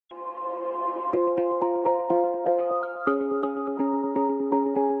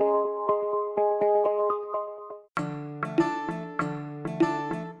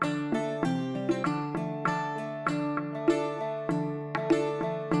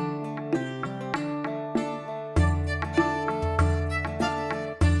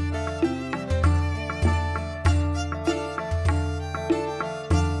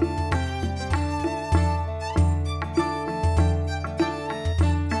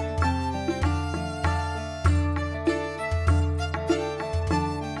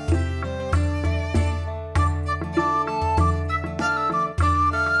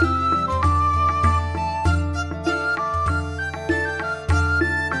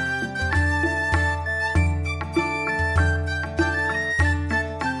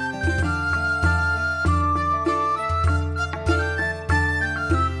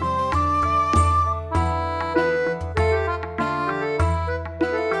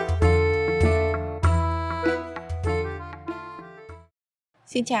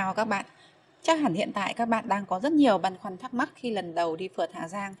Xin chào các bạn. Chắc hẳn hiện tại các bạn đang có rất nhiều băn khoăn thắc mắc khi lần đầu đi phượt Hà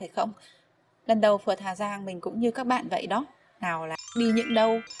Giang phải không? Lần đầu phượt Hà Giang mình cũng như các bạn vậy đó. Nào là đi những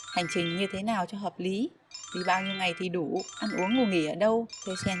đâu, hành trình như thế nào cho hợp lý, đi bao nhiêu ngày thì đủ, ăn uống ngủ nghỉ ở đâu,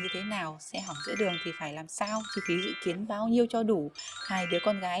 thuê xe như thế nào, xe hỏng giữa đường thì phải làm sao, chi phí dự kiến bao nhiêu cho đủ, hai đứa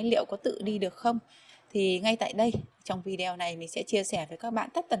con gái liệu có tự đi được không? Thì ngay tại đây, trong video này mình sẽ chia sẻ với các bạn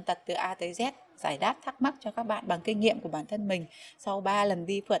tất tần tật từ A tới Z, giải đáp thắc mắc cho các bạn bằng kinh nghiệm của bản thân mình sau 3 lần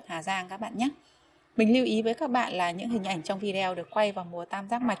đi phượt Hà Giang các bạn nhé. Mình lưu ý với các bạn là những hình ảnh trong video được quay vào mùa tam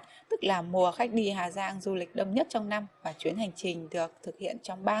giác mạch, tức là mùa khách đi Hà Giang du lịch đông nhất trong năm, và chuyến hành trình được thực hiện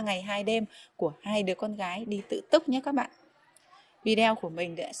trong 3 ngày 2 đêm của hai đứa con gái đi tự túc nhé các bạn. Video của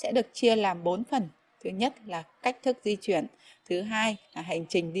mình sẽ được chia làm 4 phần. Thứ nhất là cách thức di chuyển, thứ hai là hành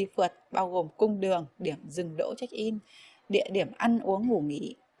trình đi phượt bao gồm cung đường, điểm dừng đỗ check-in, địa điểm ăn uống ngủ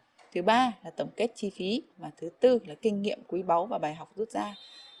nghỉ. Thứ ba là tổng kết chi phí, và thứ tư là kinh nghiệm quý báu và bài học rút ra.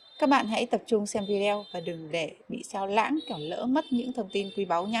 Các bạn hãy tập trung xem video và đừng để bị sao lãng, kẻo lỡ mất những thông tin quý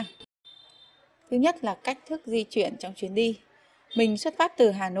báu nha. Thứ nhất là cách thức di chuyển trong chuyến đi. Mình xuất phát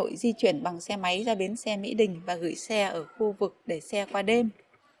từ Hà Nội, di chuyển bằng xe máy ra bến xe Mỹ Đình và gửi xe ở khu vực để xe qua đêm.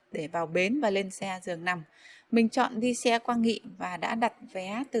 Để vào bến và lên xe giường nằm, mình chọn đi xe qua Nghị và đã đặt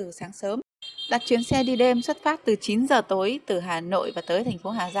vé từ sáng sớm. Đặt chuyến xe đi đêm xuất phát từ 9 giờ tối từ Hà Nội và tới thành phố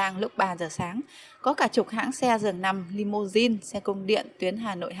Hà Giang lúc 3 giờ sáng. Có cả chục hãng xe giường nằm, limousine, xe công điện tuyến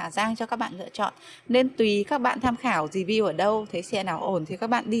Hà Nội Hà Giang cho các bạn lựa chọn. Nên tùy các bạn tham khảo review ở đâu, thấy xe nào ổn thì các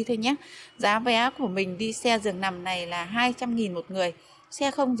bạn đi thôi nhé. Giá vé của mình đi xe giường nằm này là 200.000 một người.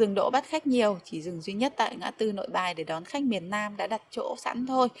 Xe không dừng đỗ bắt khách nhiều, chỉ dừng duy nhất tại ngã tư Nội Bài để đón khách miền Nam đã đặt chỗ sẵn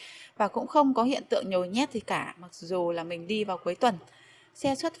thôi. Và cũng không có hiện tượng nhồi nhét gì cả, mặc dù là mình đi vào cuối tuần.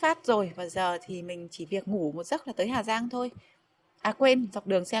 Xe xuất phát rồi và giờ thì mình chỉ việc ngủ một giấc là tới Hà Giang thôi. À quên, dọc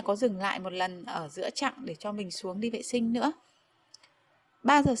đường xe có dừng lại một lần ở giữa chặng để cho mình xuống đi vệ sinh nữa.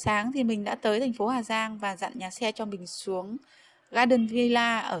 3 giờ sáng thì mình đã tới thành phố Hà Giang và dặn nhà xe cho mình xuống Garden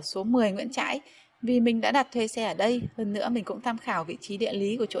Villa ở số 10 Nguyễn Trãi. Vì mình đã đặt thuê xe ở đây, hơn nữa mình cũng tham khảo vị trí địa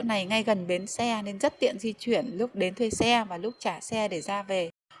lý của chỗ này ngay gần bến xe nên rất tiện di chuyển lúc đến thuê xe và lúc trả xe để ra về.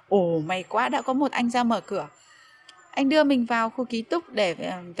 Ồ, may quá đã có một anh ra mở cửa. Anh đưa mình vào khu ký túc để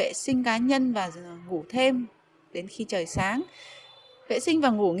vệ sinh cá nhân và ngủ thêm đến khi trời sáng. Vệ sinh và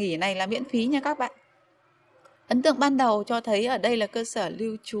ngủ nghỉ này là miễn phí nha các bạn. Ấn tượng ban đầu cho thấy ở đây là cơ sở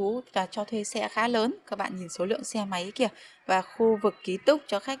lưu trú và cho thuê xe khá lớn. Các bạn nhìn số lượng xe máy kìa, và khu vực ký túc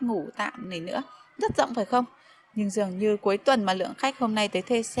cho khách ngủ tạm này nữa. Rất rộng phải không? Nhưng dường như cuối tuần mà lượng khách hôm nay tới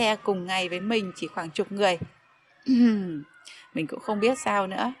thuê xe cùng ngày với mình chỉ khoảng chục người. Mình cũng không biết sao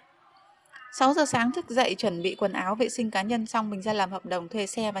nữa. 6 giờ sáng thức dậy chuẩn bị quần áo vệ sinh cá nhân xong mình ra làm hợp đồng thuê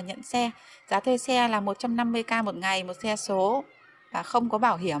xe và nhận xe. Giá thuê xe là 150.000 một ngày một xe số và không có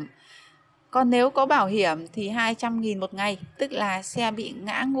bảo hiểm. Còn nếu có bảo hiểm thì 200.000 một ngày, tức là xe bị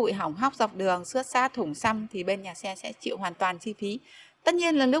ngã ngụi hỏng hóc dọc đường, xước xát thủng xăm thì bên nhà xe sẽ chịu hoàn toàn chi phí. Tất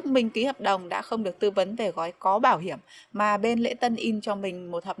nhiên là lúc mình ký hợp đồng đã không được tư vấn về gói có bảo hiểm, mà bên lễ tân in cho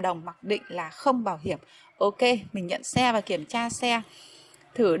mình một hợp đồng mặc định là không bảo hiểm. Ok, mình nhận xe và kiểm tra xe,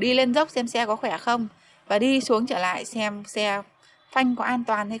 thử đi lên dốc xem xe có khỏe không, và đi xuống trở lại xem xe phanh có an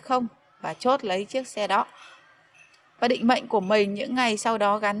toàn hay không, và chốt lấy chiếc xe đó. Và định mệnh của mình những ngày sau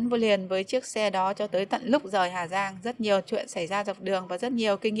đó gắn liền với chiếc xe đó cho tới tận lúc rời Hà Giang. Rất nhiều chuyện xảy ra dọc đường và rất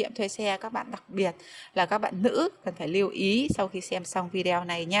nhiều kinh nghiệm thuê xe các bạn, đặc biệt là các bạn nữ cần phải lưu ý sau khi xem xong video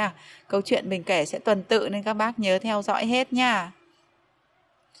này nha. Câu chuyện mình kể sẽ tuần tự nên các bác nhớ theo dõi hết nha.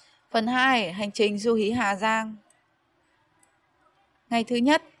 Phần 2, hành trình du hí Hà Giang. Ngày thứ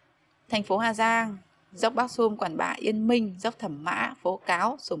nhất, thành phố Hà Giang, dốc Bắc Xum, Quản Bạ, Yên Minh, dốc Thẩm Mã, Phố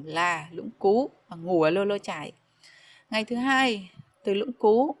Cáo, Sủng Là, Lũng Cú và ngủ ở Lô Lô Trải. Ngày thứ hai, từ Lũng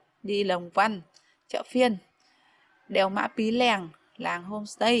Cú đi Lồng Văn, Chợ Phiên, đèo Mã Pí Lèng, làng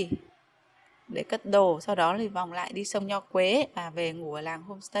homestay để cất đồ, sau đó thì vòng lại đi sông Nho Quế và về ngủ ở làng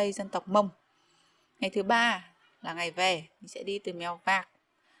homestay dân tộc Mông. Ngày thứ ba là ngày về, mình sẽ đi từ Mèo Vạc,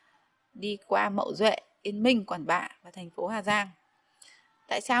 đi qua Mậu Duệ, Yên Minh, Quản Bạ và thành phố Hà Giang.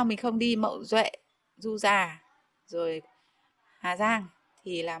 Tại sao mình không đi Mậu Duệ, Du Già rồi Hà Giang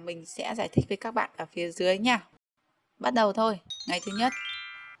thì là mình sẽ giải thích với các bạn ở phía dưới nha. Bắt đầu thôi. Ngày thứ nhất,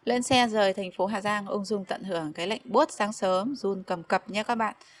 lên xe rời thành phố Hà Giang, ung dung tận hưởng cái lạnh buốt sáng sớm, run cầm cập nha các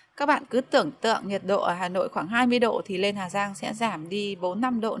bạn. Các bạn cứ tưởng tượng nhiệt độ ở Hà Nội khoảng 20 độ thì lên Hà Giang sẽ giảm đi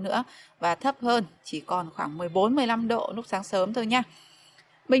 4-5 độ nữa và thấp hơn, chỉ còn khoảng 14-15 độ lúc sáng sớm thôi nha.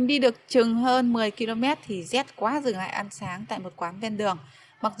 Mình đi được chừng hơn 10 km thì rét quá, dừng lại ăn sáng tại một quán ven đường.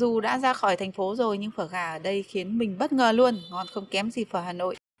 Mặc dù đã ra khỏi thành phố rồi nhưng phở gà ở đây khiến mình bất ngờ luôn, ngon không kém gì phở Hà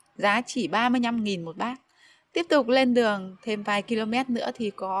Nội. Giá chỉ 35.000 một bát. Tiếp tục lên đường thêm vài km nữa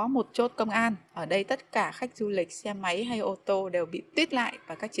thì có một chốt công an. Ở đây tất cả khách du lịch, xe máy hay ô tô đều bị tuýt lại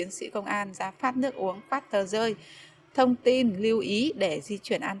và các chiến sĩ công an ra phát nước uống, phát tờ rơi, thông tin lưu ý để di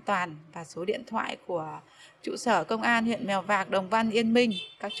chuyển an toàn và số điện thoại của trụ sở công an huyện Mèo Vạc, Đồng Văn, Yên Minh.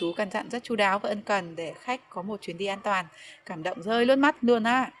 Các chú căn dặn rất chu đáo và ân cần để khách có một chuyến đi an toàn. Cảm động rơi nước mắt luôn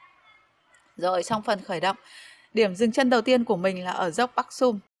á. Rồi xong phần khởi động, điểm dừng chân đầu tiên của mình là ở dốc Bắc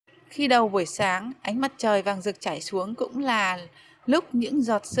Sum. Khi đầu buổi sáng, ánh mặt trời vàng rực chảy xuống cũng là lúc những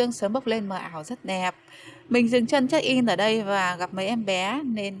giọt sương sớm bốc lên mờ ảo rất đẹp. Mình dừng chân check in ở đây và gặp mấy em bé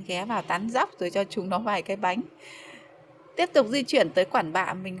nên ghé vào tán dóc rồi cho chúng nó vài cái bánh. Tiếp tục di chuyển tới Quản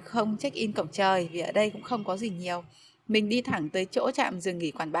Bạ, mình không check in cổng trời vì ở đây cũng không có gì nhiều. Mình đi thẳng tới chỗ trạm dừng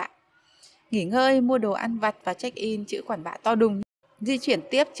nghỉ Quản Bạ. Nghỉ ngơi, mua đồ ăn vặt và check in chữ Quản Bạ to đùng. Di chuyển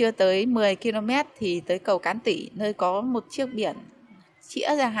tiếp chưa tới 10 km thì tới cầu Cán Tỉ, nơi có một chiếc biển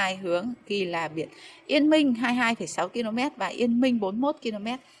chĩa ra hai hướng, ghi là biển Yên Minh 22,6 km và Yên Minh 41 km.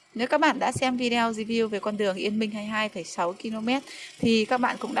 Nếu các bạn đã xem video review về con đường Yên Minh 22,6 km thì các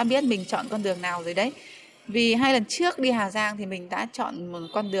bạn cũng đã biết mình chọn con đường nào rồi đấy. Vì 2 lần trước đi Hà Giang thì mình đã chọn một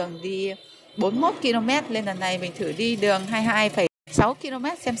con đường đi 41 km, nên lần này mình thử đi đường 22,6 km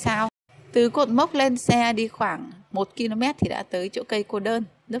xem sao. Từ cột mốc lên xe đi khoảng 1 km thì đã tới chỗ cây cô đơn.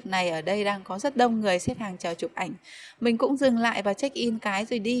 Lúc này ở đây đang có rất đông người xếp hàng chờ chụp ảnh. Mình cũng dừng lại và check in cái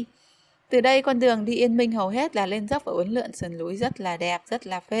rồi đi. Từ đây con đường đi Yên Minh hầu hết là lên dốc và uốn lượn sườn núi rất là đẹp, rất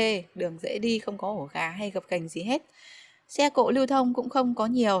là phê. Đường dễ đi, không có ổ gà hay gập ghềnh gì hết. Xe cộ lưu thông cũng không có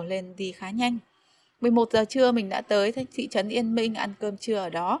nhiều nên đi khá nhanh. 11 giờ trưa mình đã tới thị trấn Yên Minh ăn cơm trưa ở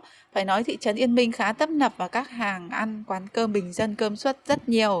đó. Phải nói thị trấn Yên Minh khá tấp nập và các hàng ăn, quán cơm bình dân, cơm suất rất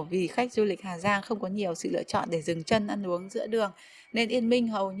nhiều vì khách du lịch Hà Giang không có nhiều sự lựa chọn để dừng chân ăn uống giữa đường. Nên Yên Minh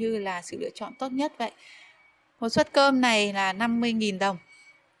hầu như là sự lựa chọn tốt nhất vậy. Một suất cơm này là 50.000 đồng.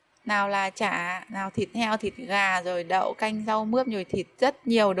 Nào là chả, nào thịt heo, thịt gà, rồi đậu, canh, rau mướp, nhồi thịt, rất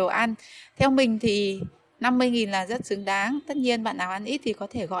nhiều đồ ăn. Theo mình thì 50.000 là rất xứng đáng. Tất nhiên bạn nào ăn ít thì có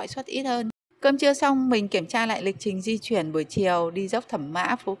thể gọi suất ít hơn. Cơm trưa xong mình kiểm tra lại lịch trình di chuyển buổi chiều, đi dốc Thẩm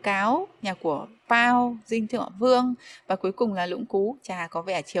Mã, Phố Cáo, nhà của Pao, Dinh Thượng Vương và cuối cùng là Lũng Cú. Chà, có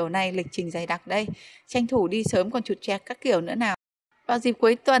vẻ chiều nay lịch trình dày đặc đây. Tranh thủ đi sớm còn chụt chẹt các kiểu nữa nào. Vào dịp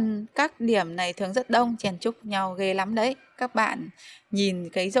cuối tuần, các điểm này thường rất đông, chèn chúc nhau ghê lắm đấy. Các bạn nhìn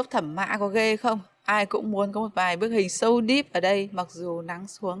cái dốc Thẩm Mã có ghê không? Ai cũng muốn có một vài bức hình sâu deep ở đây, mặc dù nắng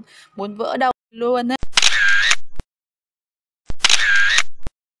xuống muốn vỡ đầu luôn á.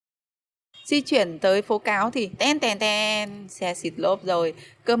 Di chuyển tới Phố Cáo thì ten, xe xịt lốp rồi.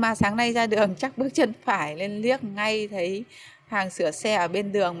 Cơ mà sáng nay ra đường chắc bước chân phải lên liếc ngay thấy hàng sửa xe ở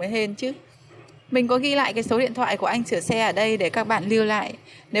bên đường mới hên chứ. Mình có ghi lại cái số điện thoại của anh sửa xe ở đây để các bạn lưu lại.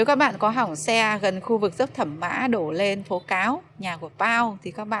 Nếu các bạn có hỏng xe gần khu vực dốc Thẩm Mã đổ lên Phố Cáo, nhà của Pao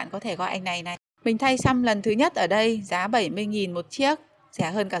thì các bạn có thể gọi anh này. Mình thay xăm lần thứ nhất ở đây, giá 70.000 một chiếc,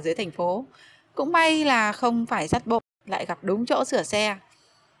 rẻ hơn cả dưới thành phố. Cũng may là không phải dắt bộ, lại gặp đúng chỗ sửa xe.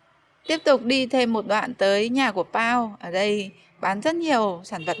 Tiếp tục đi thêm một đoạn tới nhà của Pao. Ở đây bán rất nhiều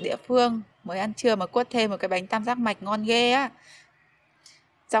sản vật địa phương. Mới ăn trưa mà quất thêm một cái bánh tam giác mạch ngon ghê á.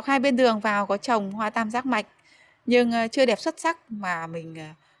 Dọc hai bên đường vào có trồng hoa tam giác mạch, nhưng chưa đẹp xuất sắc mà mình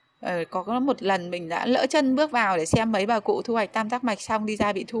có một lần mình đã lỡ chân bước vào để xem mấy bà cụ thu hoạch tam giác mạch xong đi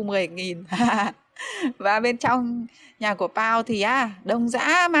ra bị thu 10.000. Và bên trong nhà của Pao thì đông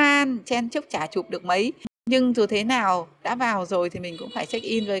dã man, chen chúc chả chụp được mấy. Nhưng dù thế nào đã vào rồi thì mình cũng phải check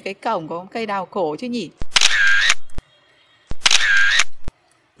in với cái cổng có cây đào cổ chứ nhỉ.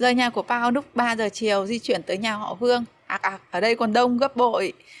 Rời nhà của Pao lúc 3 giờ chiều, di chuyển tới nhà họ Vương. Ở đây còn đông gấp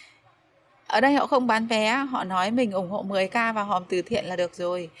bội. Ở đây họ không bán vé, họ nói mình ủng hộ 10k vào hòm từ thiện là được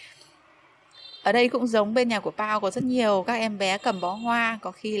rồi. Ở đây cũng giống bên nhà của Pao, có rất nhiều các em bé cầm bó hoa,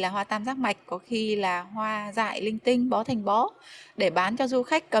 có khi là hoa tam giác mạch, có khi là hoa dại linh tinh bó thành bó để bán cho du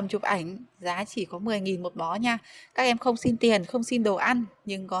khách cầm chụp ảnh. Giá chỉ có 10.000 một bó nha. Các em không xin tiền, không xin đồ ăn,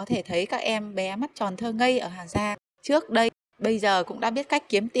 nhưng có thể thấy các em bé mắt tròn thơ ngây ở Hà Giang trước đây, bây giờ cũng đã biết cách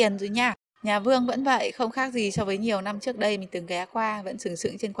kiếm tiền rồi nha. Nhà Vương vẫn vậy, không khác gì so với nhiều năm trước đây mình từng ghé qua, vẫn sừng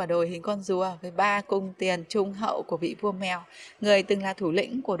sững trên quả đồi hình con rùa với 3 cung tiền trung hậu của vị vua mèo, người từng là thủ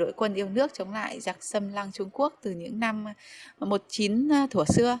lĩnh của đội quân yêu nước chống lại giặc xâm lăng Trung Quốc từ những năm 19 thuở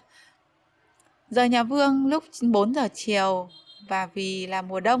xưa. Giờ nhà Vương lúc 4 giờ chiều và vì là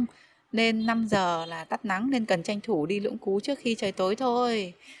mùa đông nên 5 giờ là tắt nắng nên cần tranh thủ đi Lũng Cú trước khi trời tối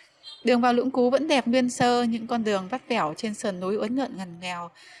thôi. Đường vào Lũng Cú vẫn đẹp nguyên sơ, những con đường vắt vẻo trên sườn núi uốn lượn ngằn nghèo.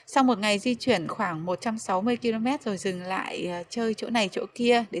 Sau một ngày di chuyển khoảng 160 km rồi dừng lại chơi chỗ này chỗ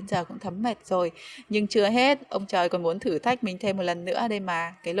kia, đến giờ cũng thấm mệt rồi. Nhưng chưa hết, ông trời còn muốn thử thách mình thêm một lần nữa đây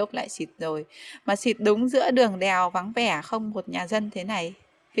mà, cái lốp lại xịt rồi. Mà xịt đúng giữa đường đèo vắng vẻ không một nhà dân thế này.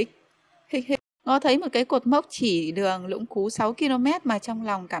 Hích. Ngó thấy một cái cột mốc chỉ đường Lũng Cú 6 km mà trong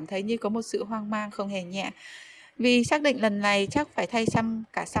lòng cảm thấy như có một sự hoang mang không hề nhẹ. Vì xác định lần này chắc phải thay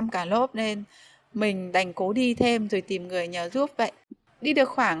xăm cả lốp nên mình đành cố đi thêm rồi tìm người nhờ giúp vậy. Đi được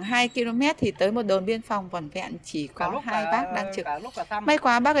khoảng 2 km thì tới một đồn biên phòng vỏn vẹn chỉ có hai bác đang trực. May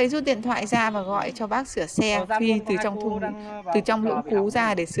quá bác ấy rút điện thoại ra và gọi cho bác sửa xe phi từ trong Lũng Cú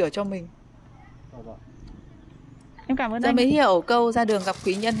ra để sửa cho mình. Em cảm ơn Giờ anh. mới hiểu câu ra đường gặp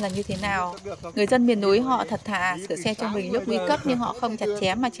quý nhân là như thế nào. Người dân miền núi họ thật thà sửa xe cho mình lúc nguy cấp nhưng họ không chặt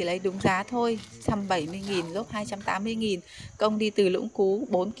chém mà chỉ lấy đúng giá thôi. 170.000 lúc 280.000. Công đi từ Lũng Cú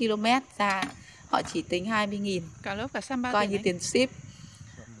 4 km ra họ chỉ tính 20.000. Cả lốp cả xăm 3 coi tiền như anh. tiền ship.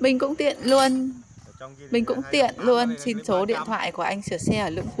 Mình cũng tiện luôn xin số điện thoại của anh sửa xe ở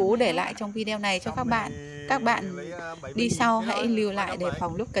Lũng Cú để lại trong video này cho các bạn. Các bạn đi sau hãy lưu lại đề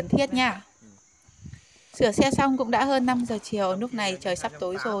phòng lúc cần thiết nha. Sửa xe xong cũng đã hơn 5 giờ chiều, lúc này trời sắp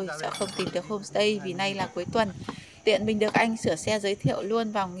tối rồi, sợ không tìm được homestay vì nay là cuối tuần. Tiện mình được anh sửa xe giới thiệu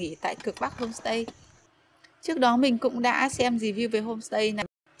luôn vào nghỉ tại Cực Bắc Homestay. Trước đó mình cũng đã xem review về homestay này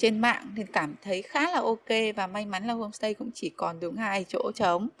trên mạng nên cảm thấy khá là ok và may mắn là homestay cũng chỉ còn đúng 2 chỗ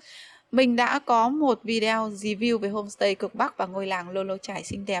trống. Mình đã có một video review về homestay Cực Bắc và ngôi làng Lô Lô Trải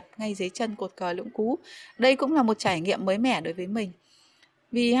xinh đẹp ngay dưới chân cột cờ Lũng Cú. Đây cũng là một trải nghiệm mới mẻ đối với mình.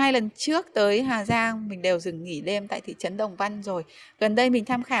 Vì 2 lần trước tới Hà Giang mình đều dừng nghỉ đêm tại thị trấn Đồng Văn rồi. Gần đây mình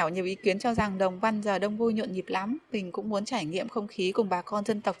tham khảo nhiều ý kiến cho rằng Đồng Văn giờ đông vui nhộn nhịp lắm. Mình cũng muốn trải nghiệm không khí cùng bà con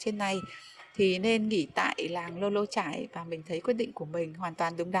dân tộc trên này thì nên nghỉ tại làng Lô Lô Trải và mình thấy quyết định của mình hoàn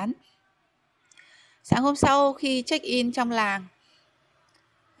toàn đúng đắn. Sáng hôm sau khi check-in trong làng,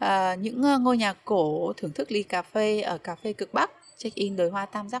 những ngôi nhà cổ, thưởng thức ly cà phê ở cà phê Cực Bắc, check-in đồi hoa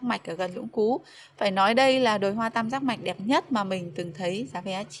tam giác mạch ở gần Lũng Cú. Phải nói đây là đồi hoa tam giác mạch đẹp nhất mà mình từng thấy, giá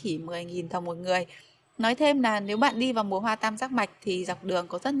vé chỉ 10.000 đồng một người. Nói thêm là nếu bạn đi vào mùa hoa tam giác mạch thì dọc đường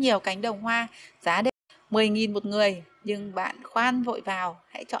có rất nhiều cánh đồng hoa, giá đều 10.000 một người. Nhưng bạn khoan vội vào,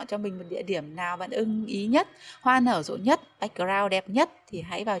 hãy chọn cho mình một địa điểm nào bạn ưng ý nhất, hoa nở rộ nhất, background đẹp nhất thì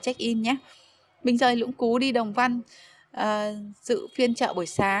hãy vào check-in nhé. Mình rời Lũng Cú đi Đồng Văn, dự phiên chợ buổi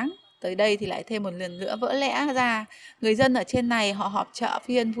sáng. Tới đây thì lại thêm một lần nữa vỡ lẽ ra, người dân ở trên này họ họp chợ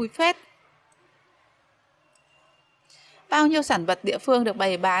phiên vui phết. Bao nhiêu sản vật địa phương được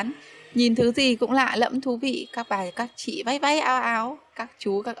bày bán, nhìn thứ gì cũng lạ lẫm thú vị. Các bà các chị váy váy áo áo, các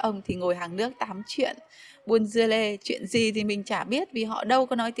chú các ông thì ngồi hàng nước tám chuyện, buôn dưa lê, chuyện gì thì mình chả biết vì họ đâu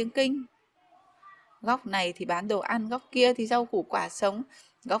có nói tiếng Kinh. Góc này thì bán đồ ăn, góc kia thì rau củ quả sống,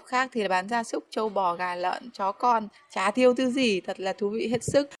 góc khác thì là bán gia súc, trâu bò, gà lợn, chó con, chả thiếu thứ gì, thật là thú vị hết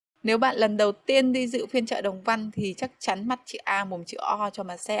sức. Nếu bạn lần đầu tiên đi dự phiên chợ Đồng Văn thì chắc chắn mắt chữ A mồm chữ O cho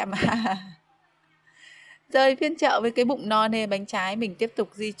mà xem. Rời phiên chợ với cái bụng no nê bánh trái, mình tiếp tục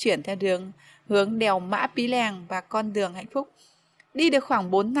di chuyển theo hướng đèo Mã Pí Lèng và con đường hạnh phúc. Đi được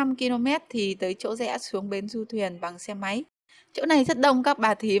khoảng 4-5 km thì tới chỗ rẽ xuống bến du thuyền bằng xe máy. Chỗ này rất đông các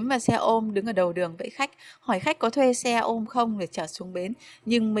bà thím và xe ôm đứng ở đầu đường vẫy khách, hỏi khách có thuê xe ôm không để chở xuống bến.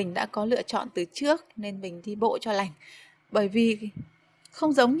 Nhưng mình đã có lựa chọn từ trước nên mình đi bộ cho lành. Bởi vì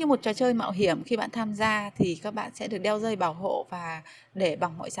không giống như một trò chơi mạo hiểm, khi bạn tham gia thì các bạn sẽ được đeo dây bảo hộ và để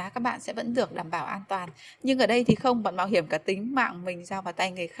bằng mọi giá các bạn sẽ vẫn được đảm bảo an toàn. Nhưng ở đây thì không, bạn mạo hiểm cả tính mạng mình giao vào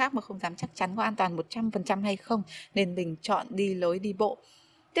tay người khác mà không dám chắc chắn có an toàn 100% hay không, nên mình chọn đi lối đi bộ.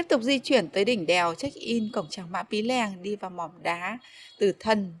 Tiếp tục di chuyển tới đỉnh đèo, check-in cổng tràng Mã Pí Lèng, đi vào mỏm đá Tử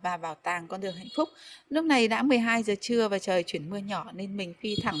Thần và bảo tàng con đường hạnh phúc. Lúc này đã 12 giờ trưa và trời chuyển mưa nhỏ nên mình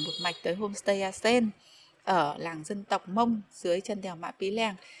phi thẳng một mạch tới homestay Asen ở làng dân tộc Mông dưới chân đèo Mã Pí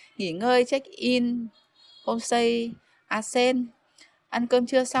Lèng. Nghỉ ngơi check-in homestay Asen. Ăn cơm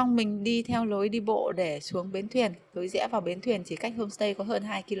trưa xong mình đi theo lối đi bộ để xuống bến thuyền. Lối rẽ vào bến thuyền chỉ cách homestay có hơn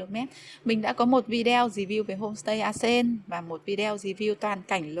 2 km. Mình đã có một video review về homestay Asen và một video review toàn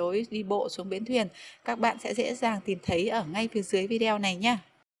cảnh lối đi bộ xuống bến thuyền. Các bạn sẽ dễ dàng tìm thấy ở ngay phía dưới video này nha.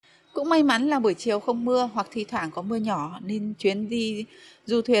 Cũng may mắn là buổi chiều không mưa hoặc thi thoảng có mưa nhỏ nên chuyến đi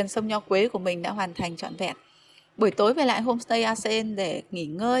du thuyền sông Nho Quế của mình đã hoàn thành trọn vẹn. Buổi tối về lại homestay Asen để nghỉ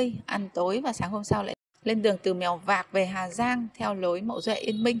ngơi, ăn tối và sáng hôm sau lại lên đường từ Mèo Vạc về Hà Giang theo lối Mậu Duệ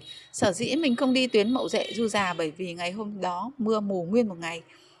Yên Minh. Sở dĩ mình không đi tuyến Mậu Duệ Du Già bởi vì ngày hôm đó mưa mù nguyên một ngày.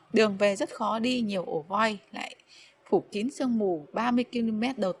 Đường về rất khó đi, nhiều ổ voi, lại phủ kín sương mù. 30 km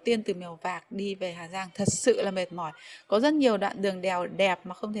đầu tiên từ Mèo Vạc đi về Hà Giang thật sự là mệt mỏi. Có rất nhiều đoạn đường đèo đẹp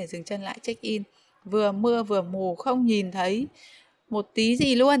mà không thể dừng chân lại check-in. Vừa mưa vừa mù không nhìn thấy một tí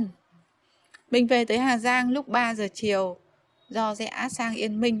gì luôn. Mình về tới Hà Giang lúc 3 giờ chiều, do rẽ sang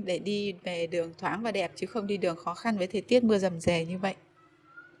Yên Minh để đi về đường thoáng và đẹp chứ không đi đường khó khăn với thời tiết mưa rầm rề như vậy.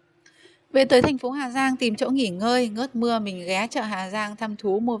 Về tới thành phố Hà Giang tìm chỗ nghỉ ngơi, ngớt mưa mình ghé chợ Hà Giang thăm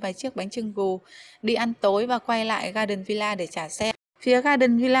thú mua vài chiếc bánh chưng gù, đi ăn tối và quay lại Garden Villa để trả xe. Phía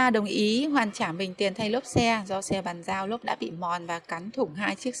Garden Villa đồng ý hoàn trả mình tiền thay lốp xe, do xe bàn giao lốp đã bị mòn và cắn thủng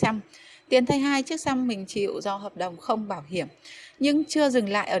 2 chiếc xăm. Tiền thay 2 chiếc xăm mình chịu do hợp đồng không bảo hiểm. Nhưng chưa dừng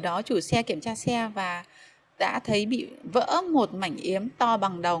lại ở đó, chủ xe kiểm tra xe và đã thấy bị vỡ một mảnh yếm to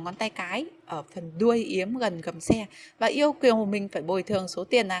bằng đầu ngón tay cái ở phần đuôi yếm gần gầm xe và yêu cầu mình phải bồi thường số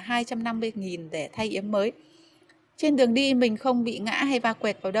tiền là 250.000 để thay yếm mới. Trên đường đi mình không bị ngã hay va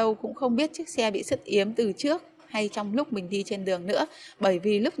quẹt vào đâu, cũng không biết chiếc xe bị sứt yếm từ trước hay trong lúc mình đi trên đường nữa, bởi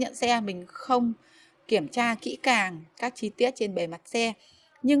vì lúc nhận xe mình không kiểm tra kỹ càng các chi tiết trên bề mặt xe.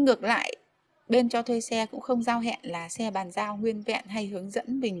 Nhưng ngược lại, bên cho thuê xe cũng không giao hẹn là xe bàn giao nguyên vẹn hay hướng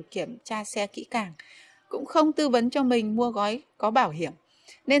dẫn mình kiểm tra xe kỹ càng, cũng không tư vấn cho mình mua gói có bảo hiểm,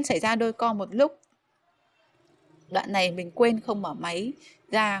 nên xảy ra đôi co một lúc. Đoạn này mình quên không mở máy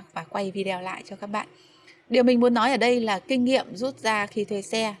ra và quay video lại cho các bạn. Điều mình muốn nói ở đây là kinh nghiệm rút ra khi thuê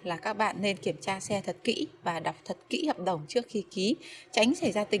xe là các bạn nên kiểm tra xe thật kỹ và đọc thật kỹ hợp đồng trước khi ký, tránh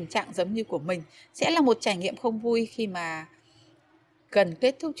xảy ra tình trạng giống như của mình. Sẽ là một trải nghiệm không vui khi mà gần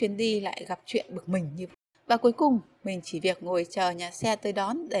kết thúc chuyến đi lại gặp chuyện bực mình như vậy. Và cuối cùng, mình chỉ việc ngồi chờ nhà xe tới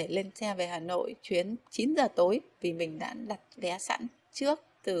đón để lên xe về Hà Nội chuyến 9 giờ tối vì mình đã đặt vé sẵn trước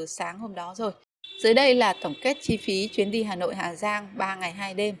từ sáng hôm đó rồi. Dưới đây là tổng kết chi phí chuyến đi Hà Nội Hà Giang 3 ngày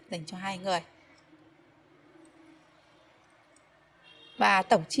 2 đêm dành cho 2 người. Và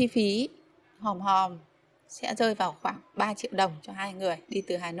tổng chi phí hòm hòm sẽ rơi vào khoảng 3 triệu đồng cho 2 người đi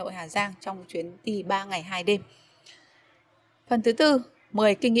từ Hà Nội Hà Giang trong chuyến đi 3 ngày 2 đêm. Phần thứ tư,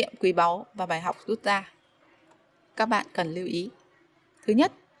 10 kinh nghiệm quý báu và bài học rút ra. Các bạn cần lưu ý. Thứ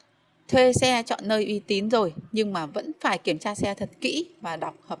nhất, thuê xe chọn nơi uy tín rồi nhưng mà vẫn phải kiểm tra xe thật kỹ và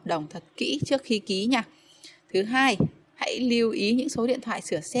đọc hợp đồng thật kỹ trước khi ký nha. Thứ hai, hãy lưu ý những số điện thoại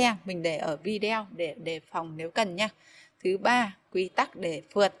sửa xe mình để ở video để đề phòng nếu cần nha. Thứ ba, quy tắc để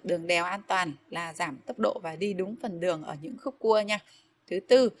phượt đường đèo an toàn là giảm tốc độ và đi đúng phần đường ở những khúc cua nha. Thứ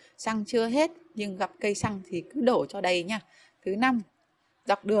tư, xăng chưa hết nhưng gặp cây xăng thì cứ đổ cho đầy nha. Thứ năm,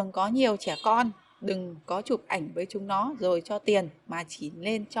 dọc đường có nhiều trẻ con, đừng có chụp ảnh với chúng nó rồi cho tiền mà chỉ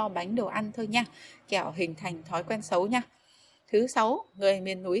lên cho bánh đồ ăn thôi nha, kẻo hình thành thói quen xấu nha. Thứ sáu, người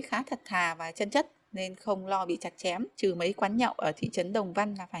miền núi khá thật thà và chân chất nên không lo bị chặt chém, trừ mấy quán nhậu ở thị trấn Đồng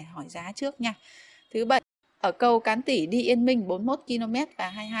Văn là phải hỏi giá trước nha. Thứ bảy, ở cầu Cán Tỉ đi Yên Minh 41 km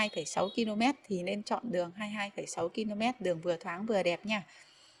và 22,6 km thì nên chọn đường 22,6 km, đường vừa thoáng vừa đẹp nha.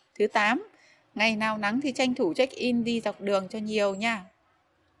 Thứ 8, ngày nào nắng thì tranh thủ check-in đi dọc đường cho nhiều nha.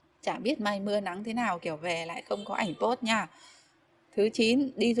 Chả biết mai mưa nắng thế nào kiểu về lại không có ảnh post nha. Thứ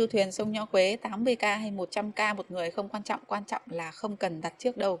 9, đi du thuyền sông Nho Quế 80k hay 100k một người không quan trọng là không cần đặt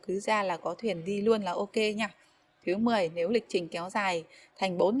trước đâu, cứ ra là có thuyền đi luôn là ok nha. Thứ 10, nếu lịch trình kéo dài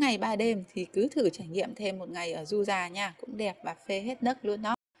thành 4 ngày 3 đêm thì cứ thử trải nghiệm thêm một ngày ở Du Già nha, cũng đẹp và phê hết nấc luôn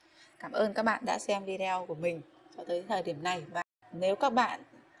đó. Cảm ơn các bạn đã xem video của mình cho tới thời điểm này, và nếu các bạn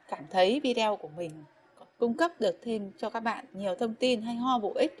cảm thấy video của mình cung cấp được thêm cho các bạn nhiều thông tin hay ho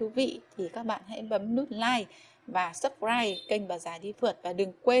bổ ích thú vị thì các bạn hãy bấm nút like và subscribe kênh Bà Già Đi Phượt, và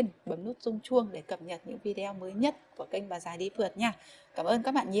đừng quên bấm nút rung chuông để cập nhật những video mới nhất của kênh Bà Già Đi Phượt nha. Cảm ơn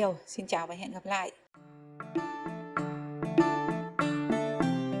các bạn nhiều. Xin chào và hẹn gặp lại.